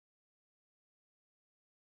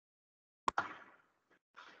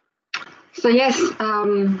So yes,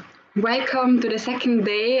 welcome to the second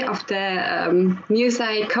day of the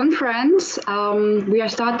NewsEye conference. We are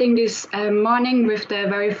starting this morning with the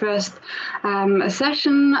very first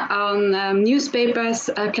session on newspapers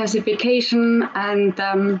classification,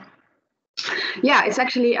 and yeah, it's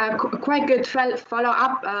actually a quite good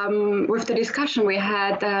follow-up with the discussion we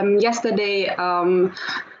had yesterday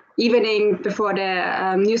evening before the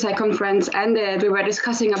NewsEye conference ended. We were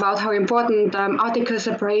discussing about how important article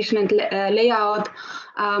separation and layout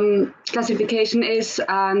classification is,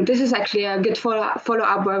 and this is actually a good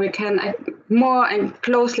follow-up where we can more and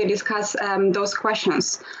closely discuss those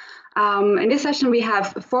questions. In this session, we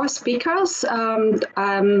have 4 speakers.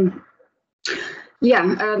 Yeah,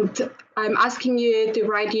 and I'm asking you to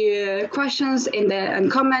write your questions in the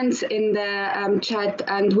comments in the chat,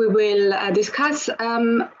 and we will discuss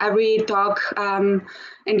every talk in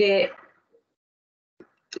the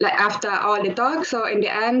after all the talks. So in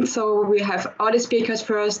the end, so we have all the speakers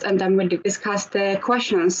first, and then we'll discuss the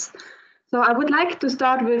questions. So I would like to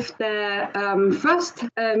start with the first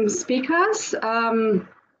speakers.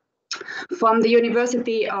 From the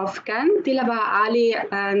University of Ghent, Dilawar Ali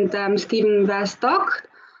and Stephen Verstockt.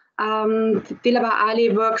 Dilawar Ali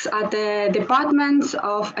works at the Departments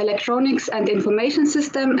of Electronics and Information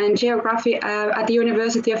System and Geography at the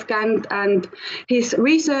University of Ghent, and his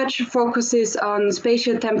research focuses on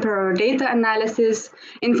spatial temporal data analysis,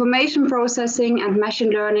 information processing, and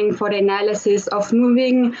machine learning for the analysis of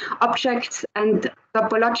moving objects and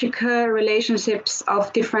topological relationships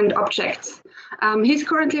of different objects. He's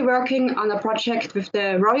currently working on a project with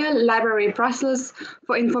the Royal Library Brussels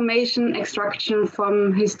for information extraction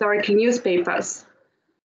from historical newspapers.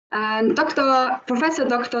 And Professor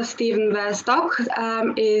Dr. Stephen Verstockt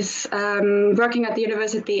is working at the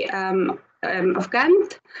University of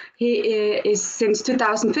Ghent. He is since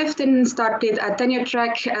 2015 started a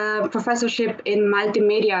tenure-track professorship in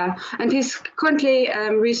multimedia, and he's currently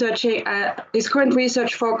researching. His current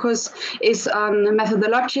research focus is on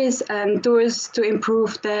methodologies and tools to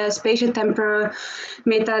improve the spatial temporal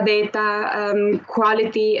metadata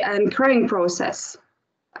quality and querying process.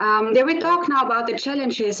 They will talk now about the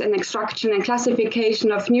challenges in extraction and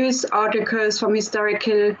classification of news articles from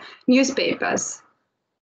historical newspapers.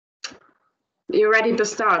 You ready to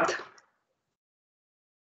start?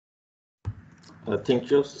 Thank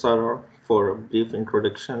you, Sarah, for a brief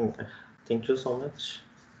introduction. Thank you so much.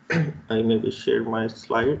 I maybe share my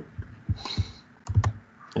slide.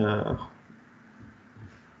 I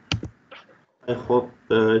hope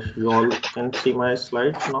you all can see my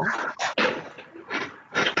slide now.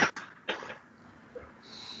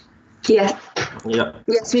 Yes. Yeah.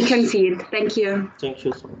 Yes, we can see it. Thank you. Thank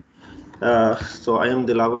you so much. So I am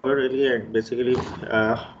Dilawar really, and basically,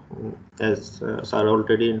 as Sarah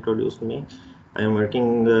already introduced me, I am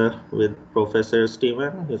working with Professor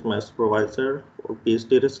Stephen. He's my supervisor for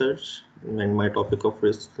PhD research, and my topic of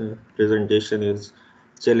presentation is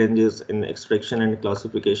challenges in extraction and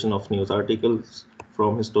classification of news articles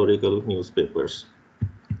from historical newspapers.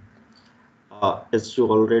 As you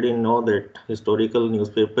already know, that historical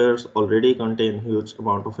newspapers already contain huge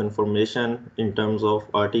amount of information in terms of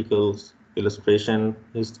articles, illustration,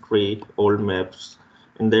 history, old maps,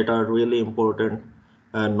 and that are really important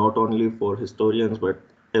not only for historians but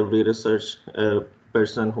every research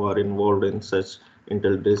person who are involved in such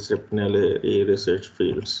interdisciplinary research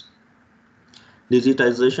fields.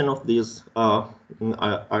 Digitization of these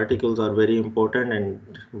articles are very important,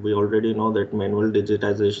 and we already know that manual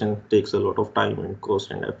digitization takes a lot of time and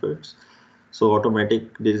cost and efforts. So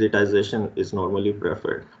automatic digitization is normally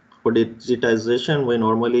preferred. For digitization, we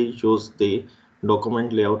normally use the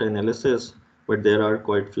document layout analysis, but there are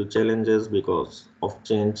quite few challenges because of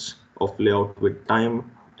change of layout with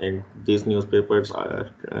time, and these newspapers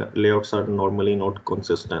layouts are normally not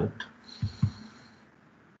consistent.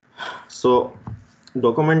 So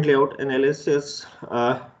document layout analysis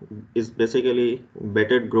is basically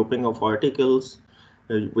better grouping of articles.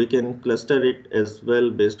 We can cluster it as well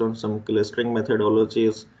based on some clustering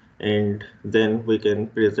methodologies, and then we can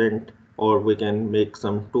present or we can make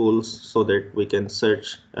some tools so that we can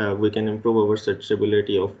search, we can improve our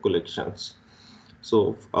searchability of collections.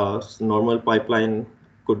 So normal pipeline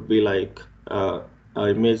could be like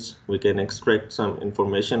image, we can extract some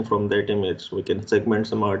information from that image, we can segment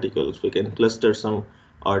some articles, we can cluster some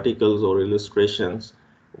articles or illustrations,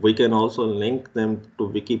 we can also link them to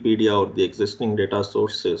Wikipedia or the existing data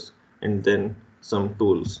sources, and then some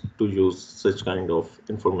tools to use such kind of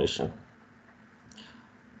information.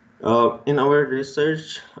 In our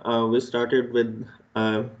research, we started with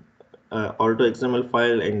Auto XML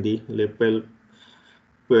file and the label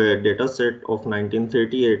data set of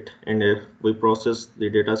 1938, and if we process the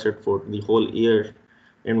data set for the whole year,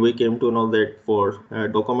 and we came to know that for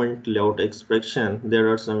document layout extraction, there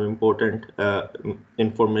are some important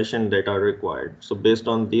information that are required. So based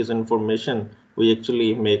on these information, we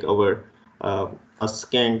actually make our a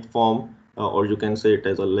scanned form, or you can say it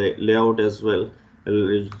as a layout as well,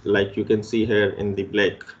 like you can see here in the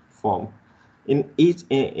black form. In this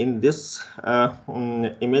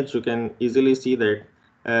image, you can easily see that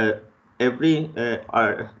everything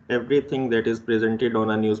that is presented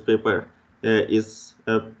on a newspaper is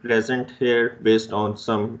present here based on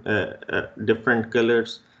some different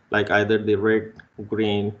colors, like either the red,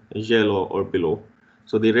 green, yellow, or below.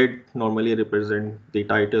 So the red normally represent the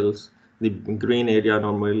titles, the green area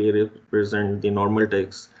normally represent the normal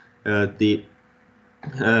text, the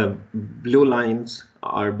blue lines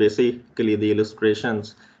are basically the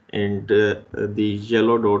illustrations, and the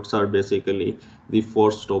yellow dots are basically the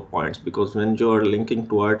force stop points, because when you are linking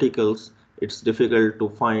to articles, it's difficult to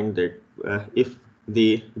find that if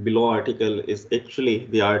the below article is actually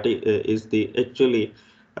the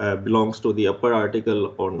belongs to the upper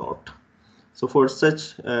article or not. So for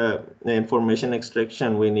such information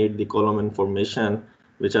extraction, we need the column information,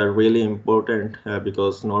 which are really important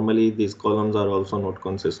because normally these columns are also not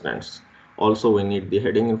consistent. Also, we need the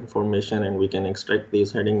heading information, and we can extract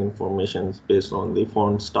these heading informations based on the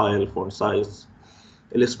font style, font size.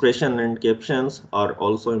 Illustration and captions are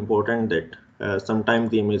also important, that sometimes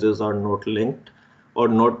the images are not linked or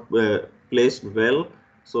not placed well.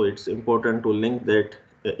 So it's important to link that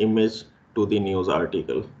image to the news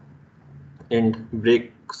article. And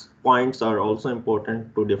break points are also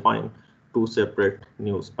important to define two separate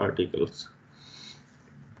news articles.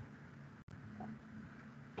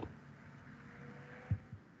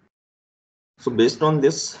 So based on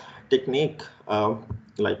this technique,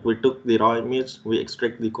 like we took the raw image, we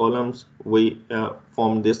extract the columns, we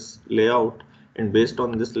form this layout, and based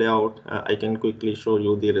on this layout, I can quickly show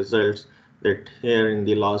you the results. That here in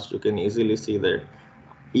the last, you can easily see that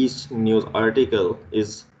each news article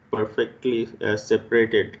is perfectly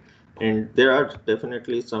separated, and there are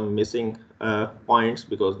definitely some missing points,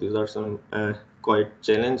 because these are some quite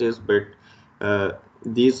challenges, but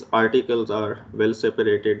these articles are well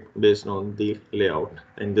separated based on the layout,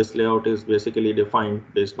 and this layout is basically defined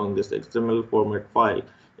based on this XML format file,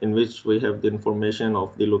 in which we have the information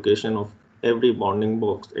of the location of every bounding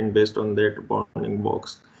box, and based on that bounding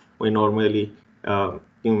box, we normally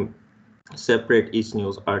separate each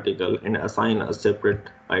news article and assign a separate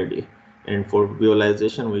ID. And for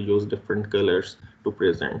visualization, we use different colors to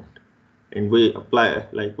present. And we apply,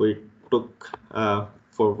 like we took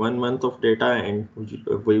for 1 month of data, and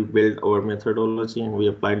we built our methodology, and we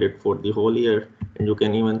applied it for the whole year. And you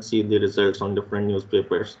can even see the results on different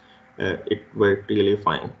newspapers. It worked really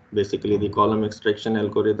fine. Basically, the column extraction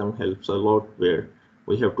algorithm helps a lot, where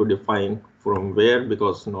we have to define from where,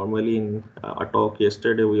 because normally in a talk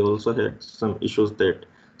yesterday, we also had some issues that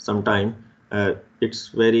sometime it's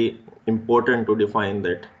very important to define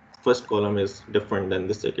that first column is different than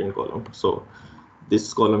the second column. So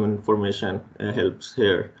this column information helps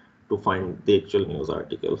here to find the actual news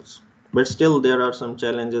articles. But still, there are some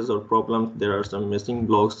challenges or problems. There are some missing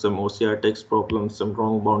blocks, some OCR text problems, some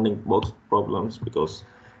wrong bounding box problems, because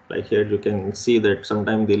like here you can see that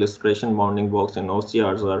sometimes the illustration bounding box and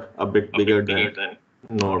OCRs are a bit bigger than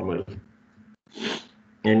normal.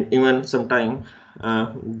 And even sometimes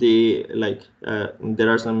there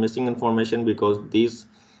are some missing information, because these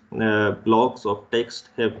blocks of text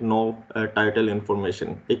have no title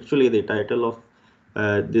information. Actually, the title of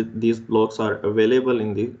these blocks are available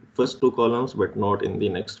in the first two columns, but not in the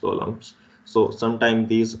next columns. So sometimes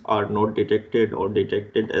these are not detected, or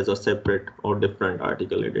detected as a separate or different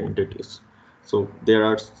article identities. So there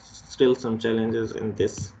are still some challenges in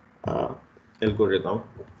this algorithm.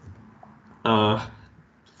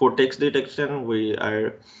 For text detection, we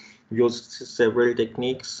are used several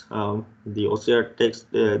techniques. The OCR text,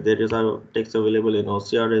 there is a text available in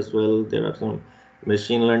OCR as well. There are some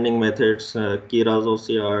machine learning methods, Kira's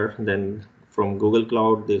OCR, then from Google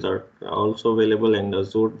Cloud, these are also available, and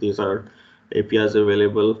Azure, these are APIs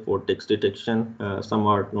available for text detection. Some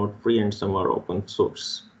are not free and some are open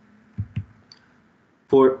source.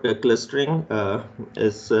 For clustering,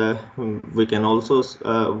 we can also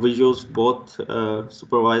we use both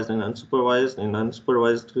supervised and unsupervised. In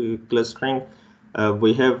unsupervised clustering,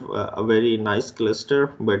 we have a very nice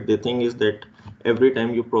cluster, but the thing is that every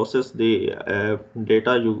time you process the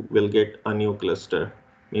data, you will get a new cluster.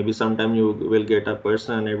 Maybe sometime you will get a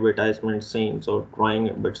person, advertisement, scenes, or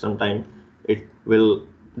drawing, but sometime it will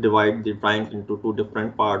divide the drawing into two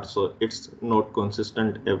different parts, so it's not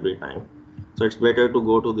consistent every time. So it's better to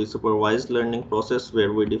go to the supervised learning process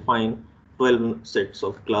where we define 12 sets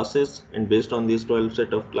of classes, and based on these 12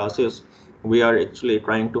 set of classes, we are actually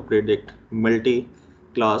trying to predict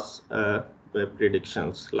multi-class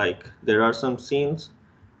predictions. Like there are some scenes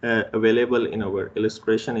available in our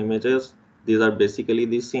illustration images. These are basically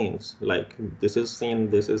the scenes, like this is scene,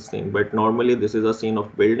 this is scene, but normally this is a scene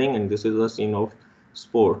of building and this is a scene of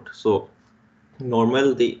sport. So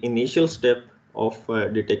the initial step of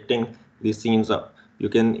detecting the scenes up, you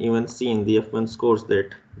can even see in the F1 scores that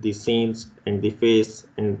the scenes and the face,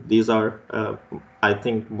 and these are I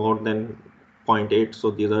think more than 0.8, so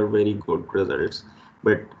these are very good results.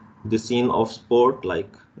 But the scene of sport, like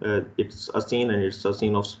it's a scene and it's a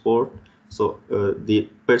scene of sport, so the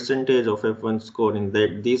percentage of F1 score in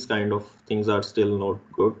that these kind of things are still not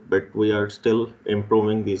good, but we are still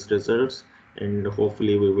improving these results, and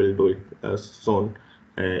hopefully we will do it soon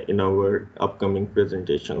in our upcoming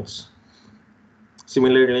presentations.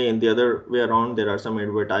 Similarly, in the other way around, there are some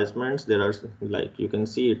advertisements. There are, like you can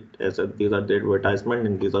see it as these are the advertisement,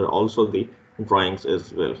 and these are also the drawings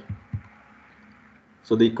as well.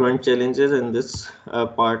 So the current challenges in this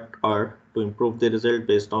part are to improve the result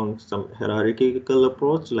based on some hierarchical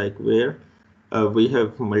approach, like where we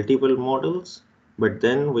have multiple models, but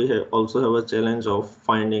then we also have a challenge of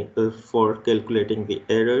finding for calculating the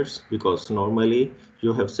errors, because normally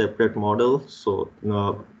you have separate models. So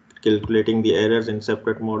calculating the errors in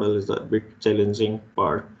separate model is a bit challenging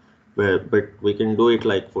part, but we can do it.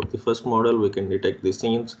 Like for the first model, we can detect the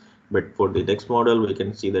scenes, but for the next model, we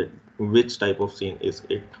can see that which type of scene is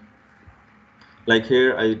it. Like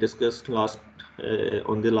here, I discussed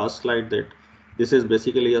on the last slide that this is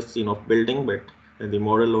basically a scene of building, but the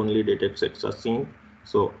model only detects it's a scene.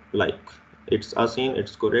 So like it's a scene,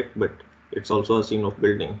 it's correct, but it's also a scene of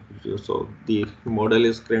building. So the model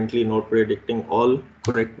is currently not predicting all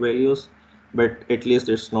correct values, but at least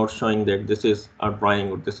it's not showing that this is a drawing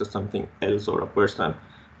or this is something else or a person,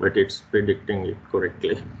 but it's predicting it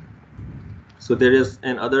correctly. So there is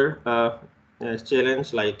another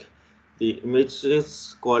challenge, like the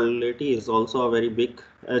images quality is also a very big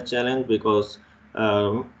challenge, because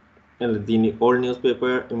the old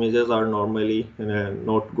newspaper images are normally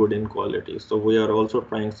not good in quality. So we are also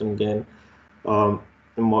trying some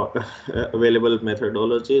more available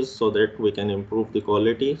methodologies so that we can improve the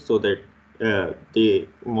quality, so that the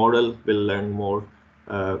model will learn more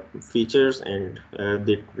features, and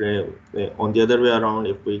on the other way around,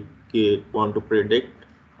 if we want to predict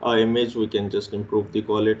our image, we can just improve the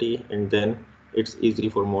quality, and then it's easy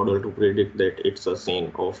for model to predict that it's a scene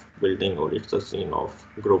of building or it's a scene of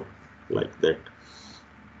group, like that.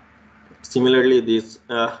 Similarly, these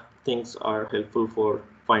things are helpful for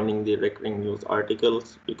finding the recurring news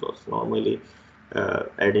articles, because normally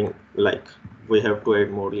adding, like we have to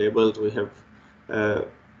add more labels, we have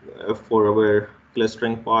for our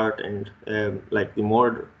clustering part, and like the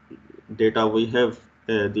more data we have,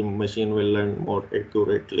 the machine will learn more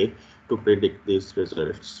accurately to predict these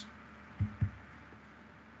results.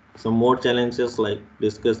 Some more challenges, like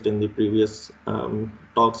discussed in the previous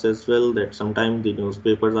talks as well, that sometimes the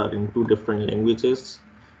newspapers are in two different languages.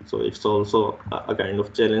 So it's also a kind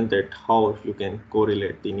of challenge that how you can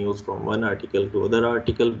correlate the news from one article to other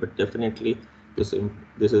article. But definitely this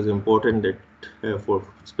is important that for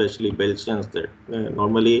especially Belgians, that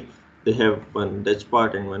normally they have one Dutch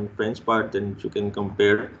part and one French part, then you can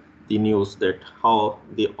compare the news, that how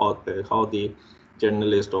the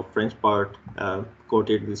journalist of French part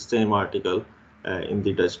quoted the same article in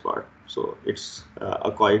the Dutch part. So it's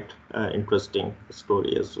a quite interesting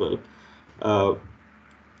story as well.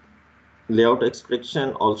 Layout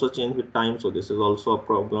extraction also change with time, so this is also a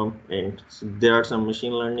problem, and there are some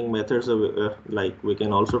machine learning methods like we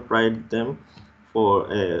can also try them for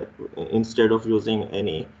instead of using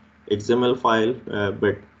any XML file,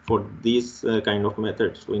 but for these kind of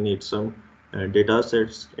methods we need some data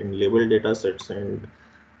sets and label data sets, and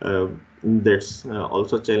that's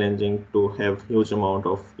also challenging to have huge amount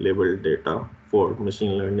of labeled data for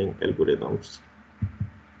machine learning algorithms.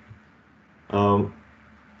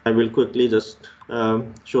 I will quickly just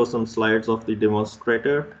show some slides of the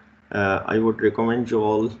demonstrator. I would recommend you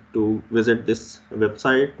all to visit this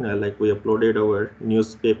website. Like we uploaded our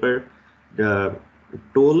newspaper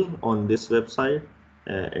tool on this website,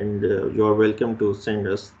 and you are welcome to send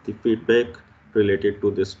us the feedback related to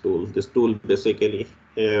this tool. This tool basically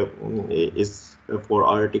is for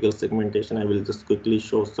article segmentation. I will just quickly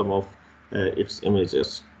show some of its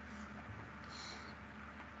images.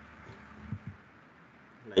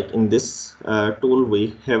 like in this tool,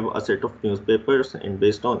 we have a set of newspapers, and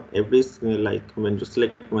based on every, like when you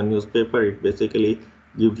select one newspaper, it basically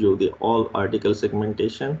gives you the all article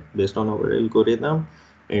segmentation based on our algorithm,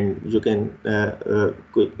 and you can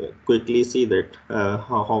quickly see that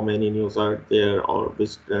how many news are there, or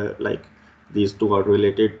which like these two are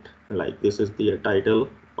related. Like this is the title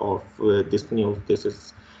of this news, this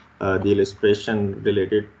is the illustration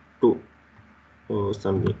related to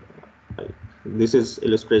some, this is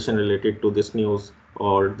illustration related to this news,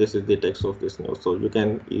 or this is the text of this news. So you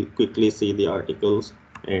can quickly see the articles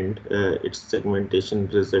and its segmentation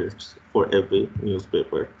results for every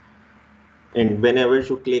newspaper. And whenever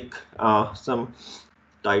you click some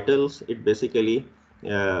titles, it basically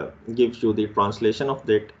gives you the translation of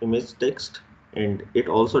that image text, and it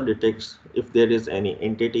also detects if there is any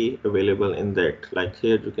entity available in that. Like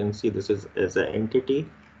here you can see this is as an entity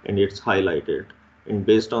and it's highlighted, and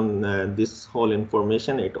based on this whole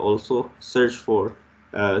information, it also search for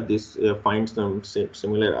find some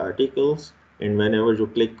similar articles, and whenever you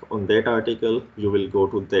click on that article, you will go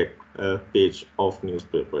to that page of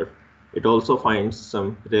newspaper. It also finds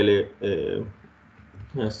some really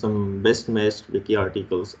some best matched wiki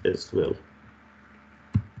articles as well.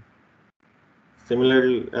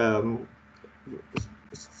 Similarly,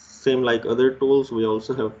 same like other tools, we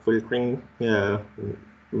also have filtering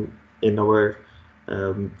in our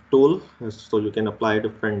tool, so you can apply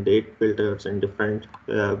different date filters and different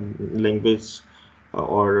language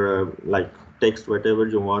or like text, whatever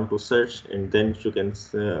you want to search, and then you can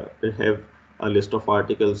have a list of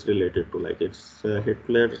articles related to, like it's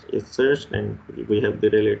Hitler is searched, and we have the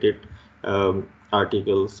related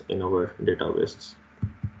articles in our database.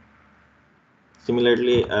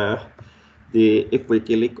 Similarly, if we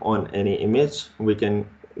click on any image, we can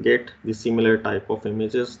get the similar type of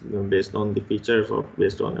images based on the features or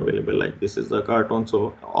based on available. Like this is a cartoon,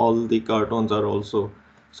 so all the cartoons are also,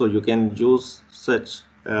 so you can use such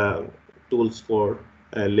tools for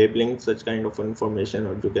labeling such kind of information,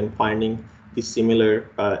 or you can finding the similar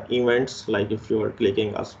events. Like if you are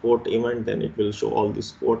clicking a sport event, then it will show all the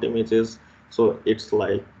sport images. So it's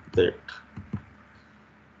like that.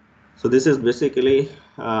 So this is basically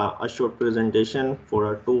a short presentation for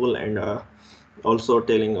our tool, and also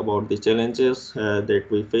telling about the challenges that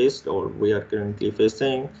we faced or we are currently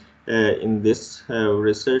facing in this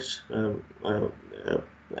research.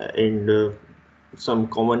 And some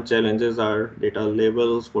common challenges are data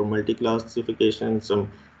labels for multi-classification,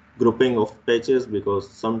 some grouping of pages, because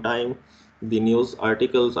sometimes the news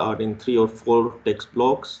articles are in 3 or 4 text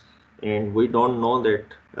blocks, and we don't know that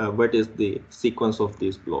what is the sequence of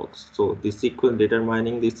these blocks. So the sequence,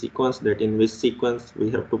 determining the sequence, that in which sequence we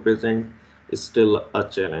have to present, is still a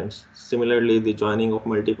challenge. Similarly, the joining of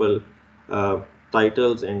multiple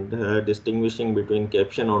titles and distinguishing between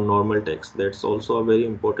caption or normal text, that's also a very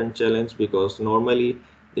important challenge, because normally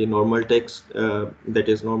the normal text that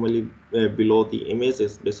is normally below the image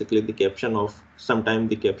is basically the caption of, sometime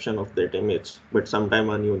the caption of that image, but sometime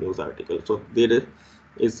a new news article. So there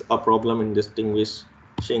is a problem in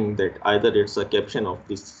distinguishing that either it's a caption of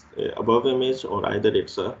this above image, or either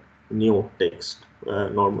it's a new text,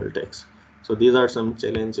 normal text. So these are some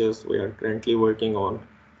challenges we are currently working on,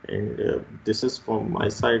 and this is from my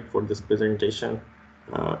side for this presentation.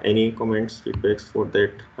 Any comments, feedbacks for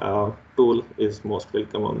that tool is most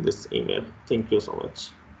welcome on this email. Thank you so much.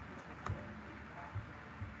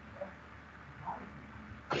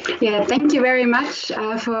 Yeah, thank you very much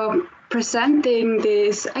for presenting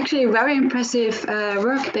this actually very impressive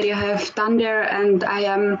work that you have done there, and I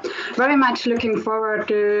am very much looking forward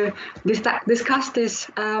to discuss this.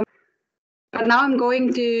 But now I'm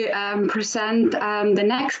going to present the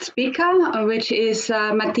next speaker, which is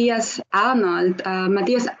Matthias Arnold.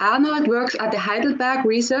 Matthias Arnold works at the Heidelberg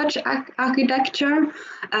Research Architecture,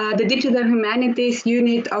 the Digital Humanities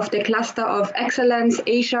unit of the Cluster of Excellence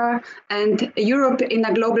Asia and Europe in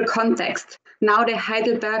a global context, now the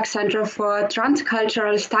Heidelberg Center for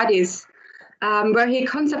Transcultural Studies, where he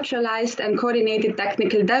conceptualized and coordinated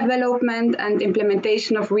technical development and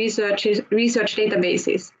implementation of research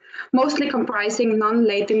databases, mostly comprising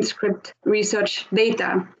non-latent script research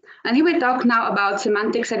data. And he will talk now about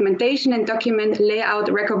semantic segmentation and document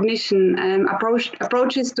layout recognition,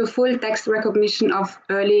 approaches to full text recognition of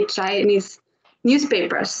early Chinese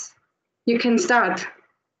newspapers. You can start.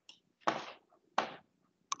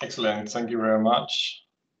 Excellent, thank you very much.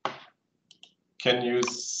 Can you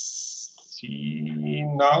see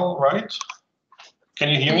now, right? Can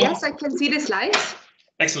you hear me? Yes, I can see the slides.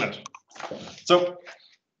 Excellent. So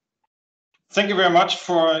Thank you very much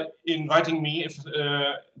for inviting me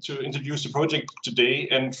to introduce the project today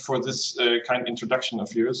and for this kind introduction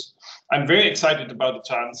of yours. I'm very excited about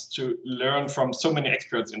the chance to learn from so many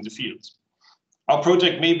experts in the field. Our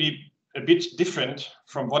project may be a bit different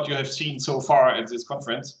from what you have seen so far at this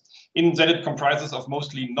conference, in that it comprises of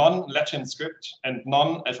mostly non-Latin script and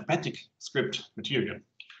non-alphabetic script material.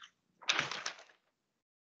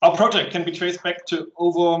 Our project can be traced back to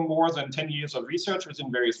over more than 10 years of research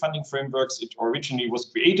within various funding frameworks. It originally was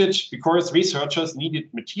created because researchers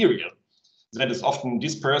needed material that is often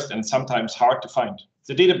dispersed and sometimes hard to find.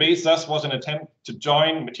 The database thus was an attempt to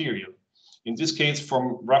join material, in this case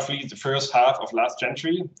from roughly the first half of last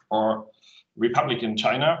century, or Republican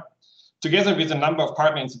China, together with a number of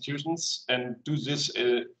partner institutions, and do this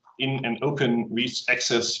in an open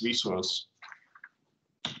access resource.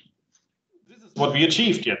 What we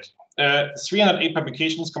achieved yet. 308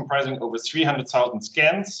 publications comprising over 300,000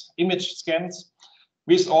 scans, image scans,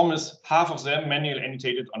 with almost half of them manually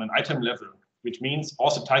annotated on an item level, which means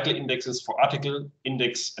also title indexes for article,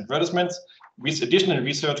 index, advertisements, with additional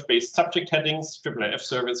research-based subject headings, IIIF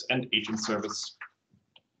service, and agent service.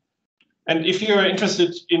 And if you are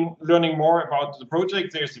interested in learning more about the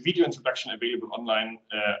project, there's a video introduction available online,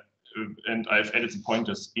 and I've added the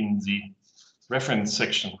pointers in the reference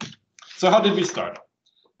section. So how did we start?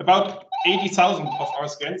 About 80,000 of our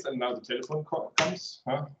scans, and now the telephone call comes.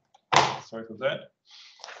 Sorry for that.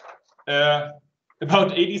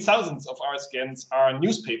 About 80,000 of our scans are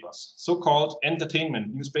newspapers, so-called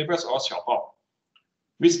entertainment newspapers or xiaobao.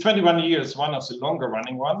 With 21 years, one of the longer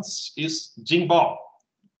running ones is Jingbao,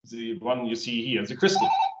 the one you see here, the crystal,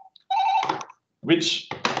 which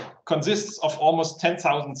consists of almost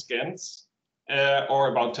 10,000 scans,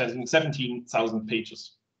 or about 17,000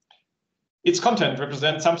 pages. Its content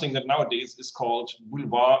represents something that nowadays is called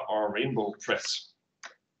boulevard or rainbow press.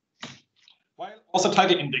 While also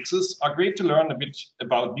title indexes are great to learn a bit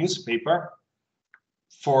about newspaper,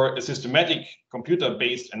 for a systematic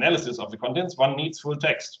computer-based analysis of the contents, one needs full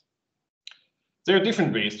text. There are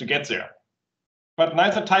different ways to get there, but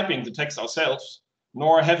neither typing the text ourselves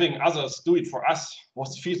nor having others do it for us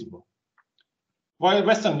was feasible. While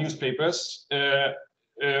Western newspapers,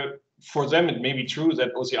 for them, it may be true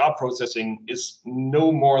that OCR processing is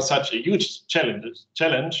no more such a huge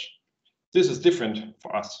challenge. This is different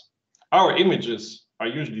for us. Our images are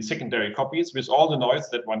usually secondary copies with all the noise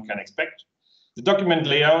that one can expect. The document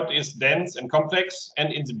layout is dense and complex,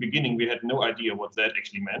 and in the beginning, we had no idea what that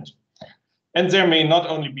actually meant. And there may not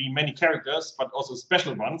only be many characters, but also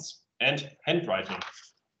special ones and handwriting.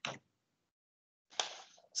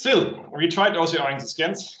 Still, we tried OCRing the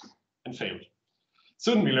scans and failed.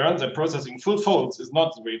 Soon we learned that processing full folds is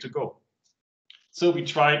not the way to go. So we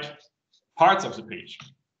tried parts of the page.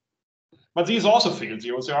 But these also failed the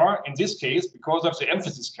OCR, in this case, because of the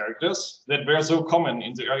emphasis characters that were so common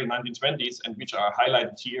in the early 1920s and which are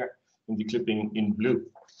highlighted here in the clipping in blue.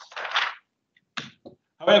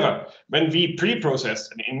 However, when we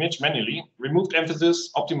pre-processed an image manually, removed emphasis,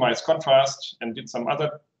 optimized contrast, and did some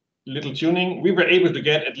other little tuning, we were able to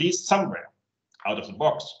get at least somewhere out of the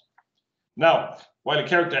box. Now, while a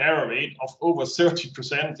character error rate of over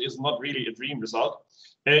 30% is not really a dream result,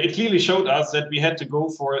 it clearly showed us that we had to go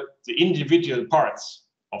for the individual parts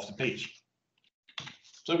of the page.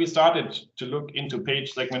 So we started to look into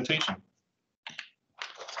page segmentation.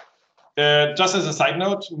 Just as a side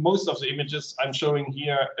note, most of the images I'm showing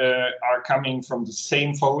here are coming from the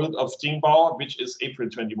same fold of Jingbao, which is April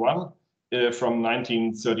 21 from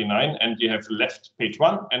 1939, and you have left page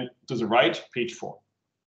 1 and to the right page 4.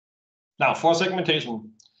 Now, for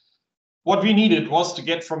segmentation, what we needed was to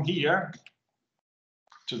get from here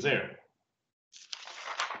to there.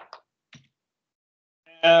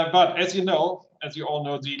 But as you all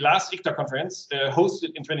know, the last ICTA conference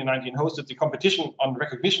hosted in 2019 hosted the competition on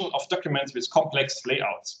recognition of documents with complex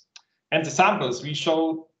layouts. And the samples we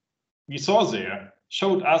saw there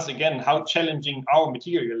showed us again how challenging our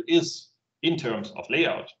material is in terms of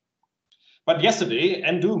layout. But yesterday,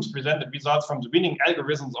 NDooms presented results from the winning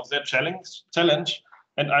algorithms of that challenge,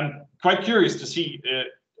 and I'm quite curious to see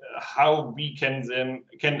how we can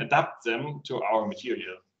adapt them to our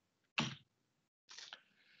material.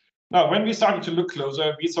 Now, when we started to look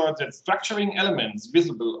closer, we saw that structuring elements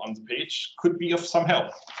visible on the page could be of some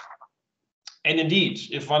help. And indeed,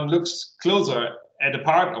 if one looks closer at a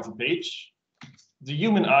part of a page, the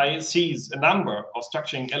human eye sees a number of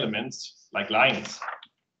structuring elements like lines.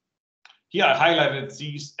 Here I highlighted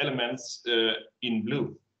these elements in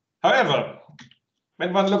blue. However,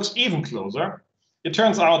 when one looks even closer, it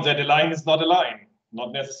turns out that a line is not a line,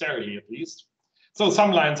 not necessarily at least. So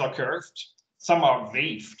some lines are curved, some are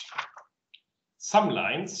waved. some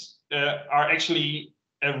lines are actually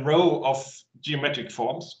a row of geometric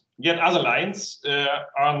forms, yet other lines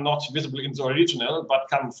are not visible in the original, but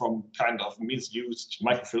come from kind of misused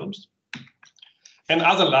microfilms. And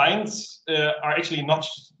other lines are actually not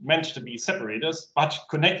meant to be separators, but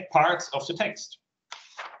connect parts of the text.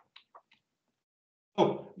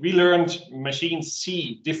 So we learned machines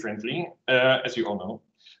see differently, as you all know,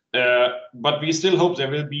 but we still hope there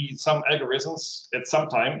will be some algorithms at some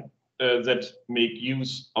time that make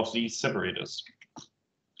use of these separators.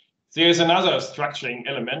 There is another structuring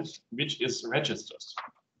element, which is registers.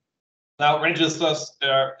 Now, registers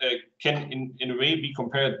can, in a way, be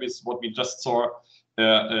compared with what we just saw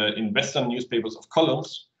in Western newspapers of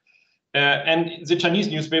columns. And the Chinese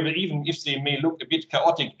newspaper, even if they may look a bit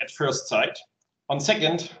chaotic at first sight, on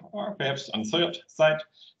second, or perhaps on third sight,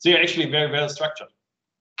 they are actually very well structured.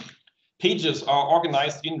 Pages are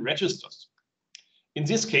organized in registers. In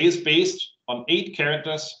this case, based on 8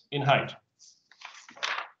 characters in height.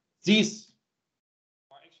 These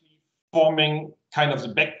are actually forming kind of the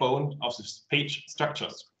backbone of the page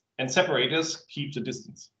structures, and separators keep the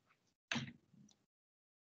distance.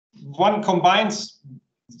 One combines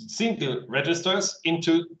single registers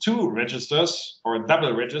into 2 registers, or a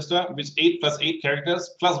double register, with 8 plus 8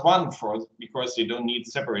 characters, plus 1 because they don't need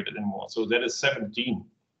separated anymore. So that is 17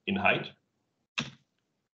 in height.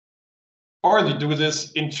 Or they do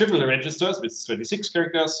this in triple registers with 26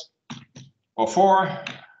 characters, or 4,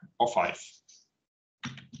 or 5.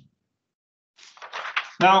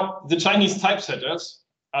 Now, the Chinese typesetters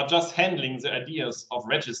are just handling the ideas of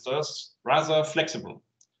registers rather flexible.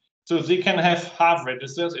 So they can have half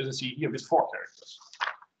registers, as you see here, with 4 characters.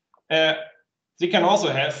 They can also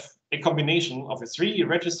have a combination of a 3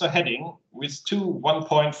 register heading with 2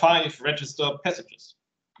 1.5 register passages.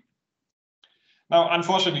 Now,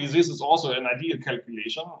 unfortunately, this is also an ideal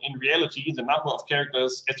calculation. In reality, the number of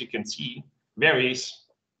characters, as you can see, varies,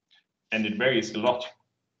 and it varies a lot.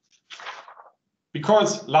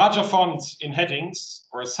 Because larger fonts in headings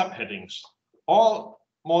or subheadings,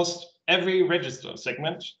 almost every register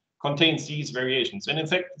segment contains these variations. And in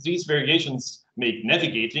fact, these variations make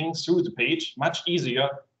navigating through the page much easier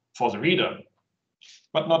for the reader,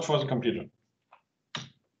 but not for the computer.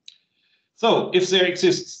 So if there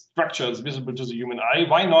exist structures visible to the human eye,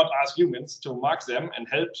 why not ask humans to mark them and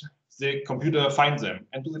help the computer find them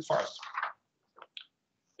and do it for us?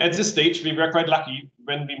 At this stage, we were quite lucky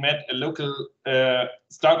when we met a local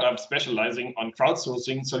startup specializing on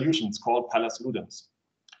crowdsourcing solutions called Pallas Ludens.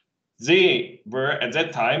 They were at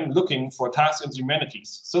that time looking for tasks in the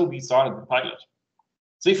humanities, so we started the pilot.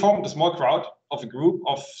 They formed a small crowd of a group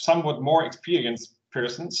of somewhat more experienced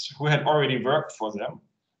persons who had already worked for them,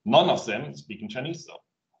 none of them speaking Chinese though.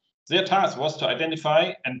 Their task was to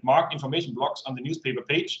identify and mark information blocks on the newspaper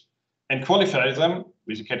page and qualify them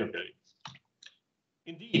with a category.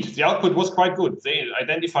 Indeed, the output was quite good. They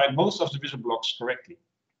identified most of the visual blocks correctly.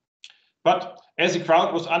 But as the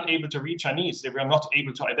crowd was unable to read Chinese, they were not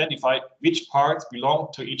able to identify which parts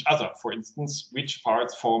belonged to each other. For instance, which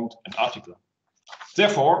parts formed an article.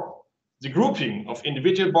 Therefore, the grouping of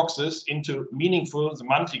individual boxes into meaningful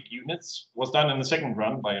semantic units was done in the second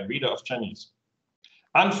run by a reader of Chinese.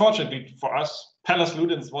 Unfortunately for us, Pallas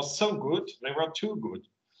Ludens was so good, they were too good.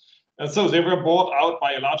 And so they were bought out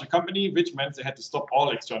by a larger company, which meant they had to stop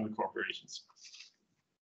all external cooperations.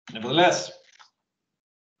 Nevertheless,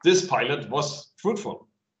 this pilot was fruitful.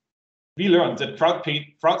 We learned that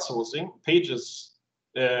crowdsourcing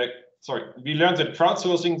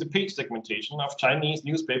the page segmentation of Chinese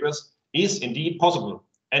newspapers is indeed possible,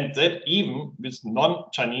 and that even with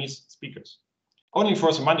non-Chinese speakers. Only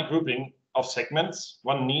for semantic grouping of segments,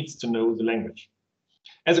 one needs to know the language.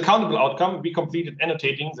 As a countable outcome, we completed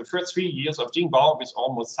annotating the first 3 years of Jingbao with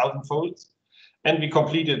almost 1,000 folds, and we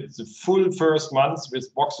completed the full first months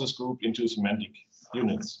with boxes grouped into semantic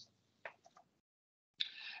units.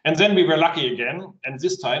 And then we were lucky again, and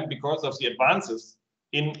this time because of the advances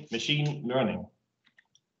in machine learning.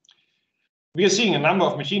 We are seeing a number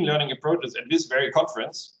of machine learning approaches at this very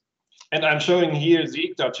conference, and I'm showing here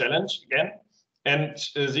the ICTA challenge again, and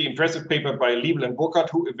the impressive paper by Liebel and Burkhardt,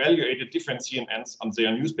 who evaluated different CNNs on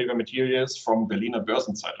their newspaper materials from Berliner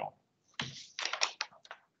Börsenzeitung.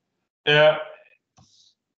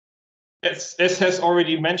 As has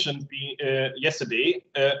already mentioned yesterday,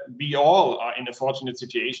 we all are in a fortunate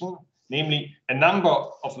situation, namely a number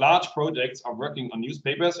of large projects are working on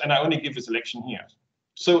newspapers, and I only give a selection here.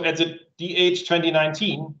 So at the DH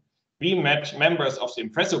 2019, we met members of the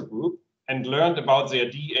Impresso group and learned about their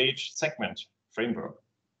DH segment framework.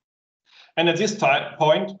 And at this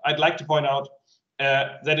point, I'd like to point out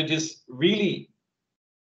that it is really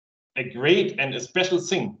a great and a special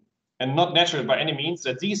thing, and not natural by any means,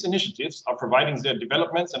 that these initiatives are providing their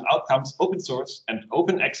developments and outcomes open source and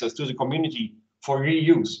open access to the community for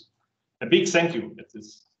reuse. A big thank you at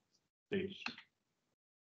this stage.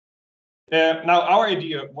 Now, our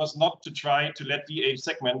idea was not to try to let DH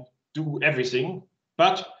segment do everything,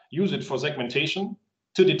 but use it for segmentation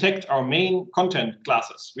to detect our main content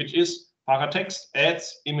classes, which is paratext,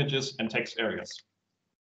 ads, images, and text areas.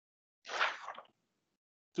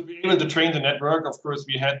 To be able to train the network, of course,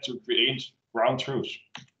 we had to create ground truth.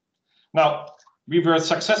 Now, we were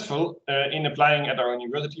successful in applying at our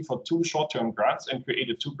university for 2 short-term grants and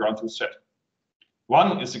created 2 ground truth sets.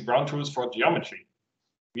 One is the ground truth for geometry.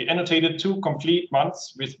 We annotated 2 complete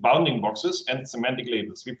months with bounding boxes and semantic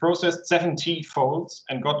labels. We processed 70 folds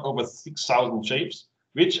and got over 6,000 shapes,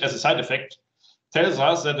 which, as a side effect, tells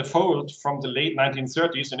us that a fold from the late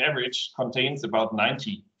 1930s on average contains about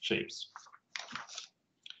 90 shapes.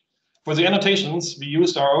 For the annotations, we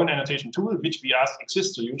used our own annotation tool, which we asked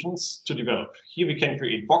Exist Solutions to develop. Here we can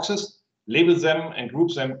create boxes, label them, and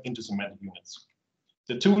group them into semantic units.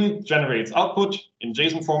 The tool generates output in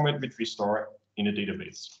JSON format, which we store in a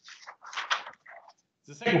database.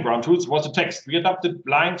 The second ground truth was the text. We adopted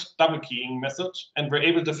blind double keying method and were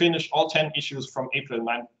able to finish all 10 issues from April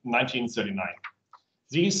 1939.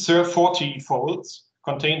 These 40 folds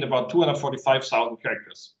contained about 245,000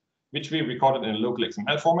 characters, which we recorded in a local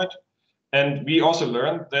XML format. And we also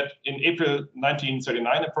learned that in April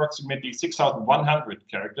 1939, approximately 6,100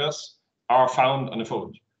 characters are found on a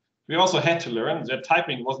fold. We also had to learn that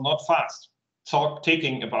typing was not fast,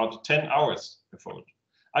 taking about 10 hours a fold.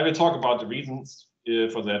 I will talk about the reasons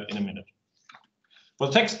for that in a minute. For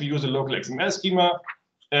the text, we use a local XML schema,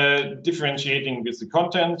 differentiating with the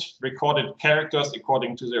content, recorded characters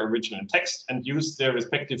according to their original text, and used their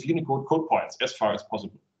respective Unicode code points as far as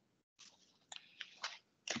possible.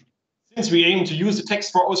 Since we aim to use the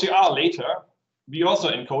text for OCR later, we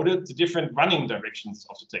also encoded the different running directions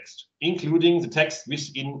of the text, including the text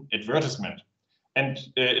within advertisement. And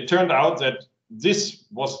it turned out that this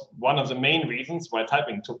was one of the main reasons why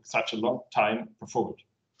typing took such a long time per fold.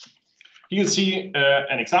 Here you see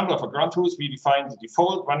an example of a ground truth. We define the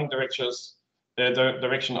default running directions, the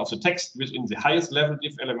direction of the text within the highest level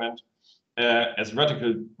div element as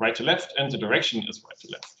vertical right to left, and the direction is right to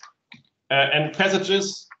left. And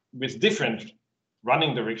passages with different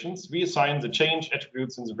running directions, we assign the change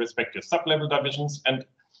attributes in the respective sublevel divisions, and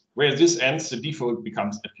where this ends, the default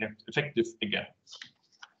becomes effective again.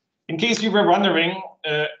 In case you were wondering,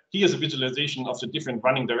 here's a visualization of the different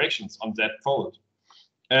running directions on that fold.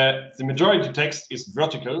 The majority text is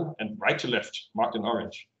vertical and right to left, marked in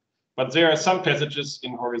orange. But there are some passages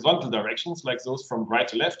in horizontal directions, like those from right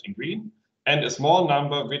to left in green, and a small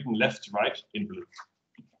number written left to right in blue.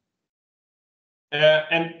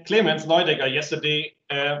 And Clemens Neudecker yesterday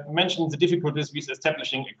mentioned the difficulties with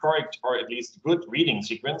establishing a correct or at least good reading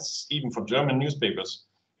sequence, even for German newspapers.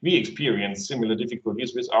 We experience similar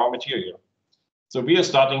difficulties with our material. So we are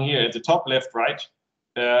starting here at the top left, right,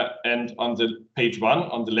 and on the page 1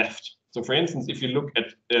 on the left. So for instance, if you look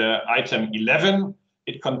at item 11,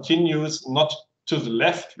 it continues not to the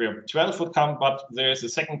left where 12 would come, but there is a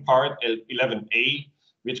second part, 11a,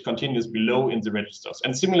 which continues below in the registers.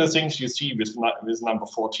 And similar things you see with number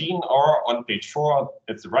 14 or on page 4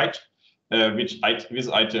 at the right, with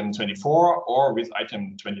item 24 or with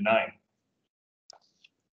item 29,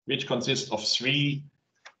 which consists of 3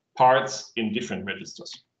 parts in different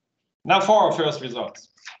registers. Now for our first results.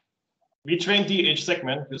 We trained DH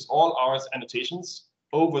segment with all our annotations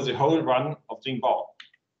over the whole run of Dilawar.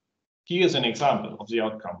 Here is an example of the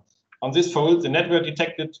outcome. On this fold, the network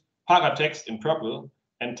detected paratext in purple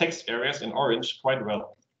and text areas in orange quite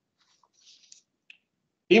well.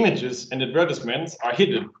 Images and advertisements are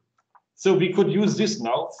hidden, so we could use this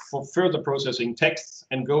now for further processing texts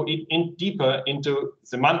and go in deeper into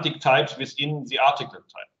semantic types within the article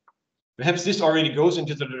type. Perhaps this already goes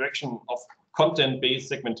into the direction of content-based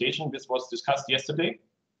segmentation. This was discussed yesterday.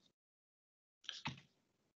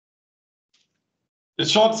 A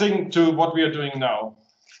short thing to what we are doing now.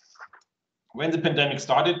 When the pandemic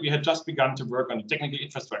started, we had just begun to work on the technical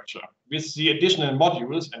infrastructure. With the additional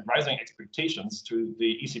modules and rising expectations to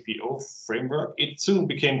the ECPO framework, it soon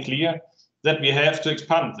became clear that we have to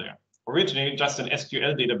expand there. Originally just an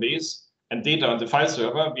SQL database and data on the file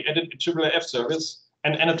server, we added a IIIF service,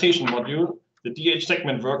 an annotation module, the DH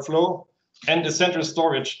segment workflow, and a central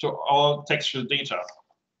storage to all textual data.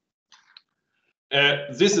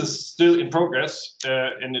 This is still in progress,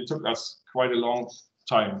 and it took us quite a long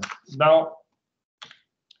time. Now,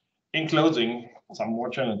 in closing, some more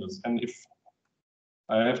challenges, and if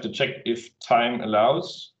I have to check if time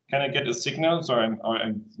allows. Can I get a signal? So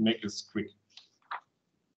I make this quick.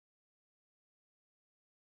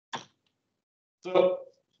 So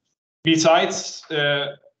besides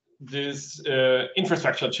these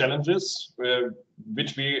infrastructure challenges,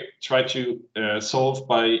 which we try to solve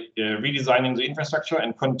by redesigning the infrastructure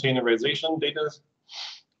and containerization data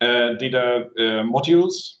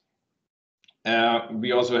modules.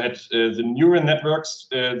 We also had the neural networks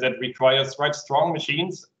that requires quite strong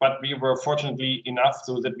machines, but we were fortunately enough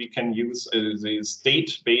so that we can use the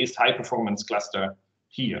state-based high-performance cluster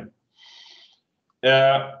here.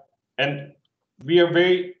 And we are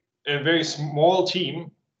a very small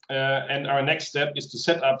team, and our next step is to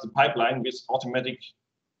set up the pipeline with automatic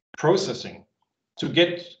processing to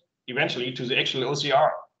get eventually to the actual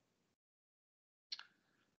OCR.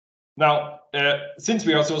 Now, since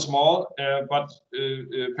we are so small, but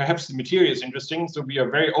perhaps the material is interesting, so we are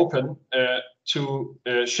very open to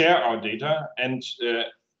share our data. And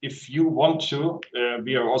if you want to,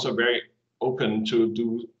 we are also very open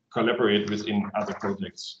to collaborate within other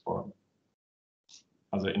projects or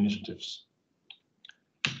other initiatives.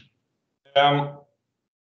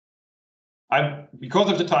 Because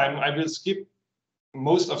of the time, I will skip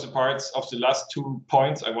most of the parts of the last 2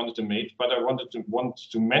 points I wanted to make, but I want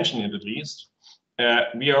to mention it at least.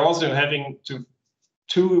 We are also having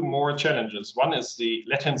two more challenges. One is the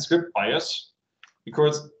latent script bias,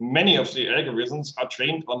 because many of the algorithms are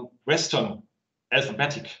trained on Western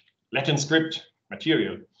alphabetic Latin script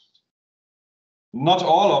material. Not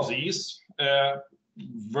all of these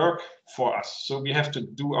work for us, so we have to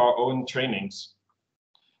do our own trainings.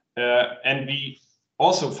 And we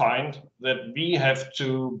also find that we have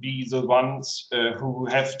to be the ones who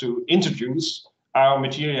have to introduce our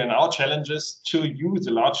material and our challenges to you,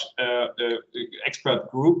 the large expert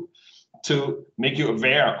group, to make you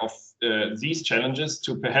aware of these challenges,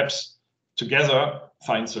 to perhaps together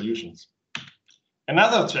find solutions.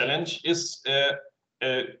 Another challenge is a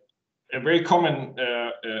very common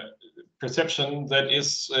perception, that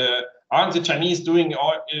is, aren't the Chinese doing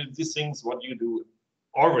all these things what you do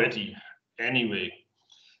already anyway?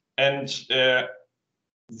 And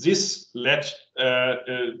this led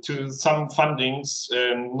to some fundings,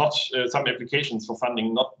 some applications for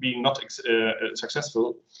funding not being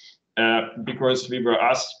successful, because we were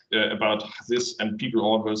asked about this, and people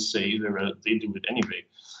always say they do it anyway.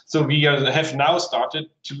 So we have now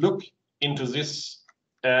started to look into this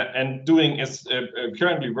and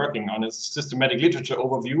currently working on a systematic literature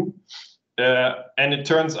overview, and it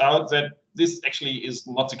turns out that this actually is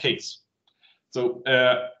not the case. So,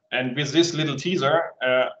 and with this little teaser,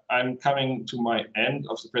 I'm coming to my end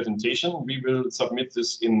of the presentation. We will submit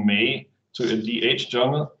this in May to a DH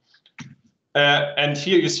journal. And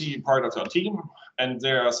here you see part of our team, and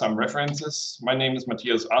there are some references. My name is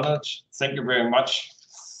Matthias Arnold. Thank you very much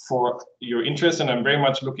for your interest, and I'm very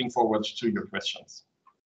much looking forward to your questions.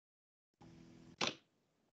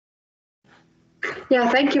 Yeah,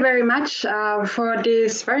 thank you very much for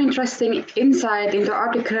this very interesting insight into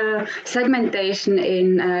article segmentation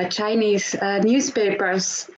in Chinese newspapers.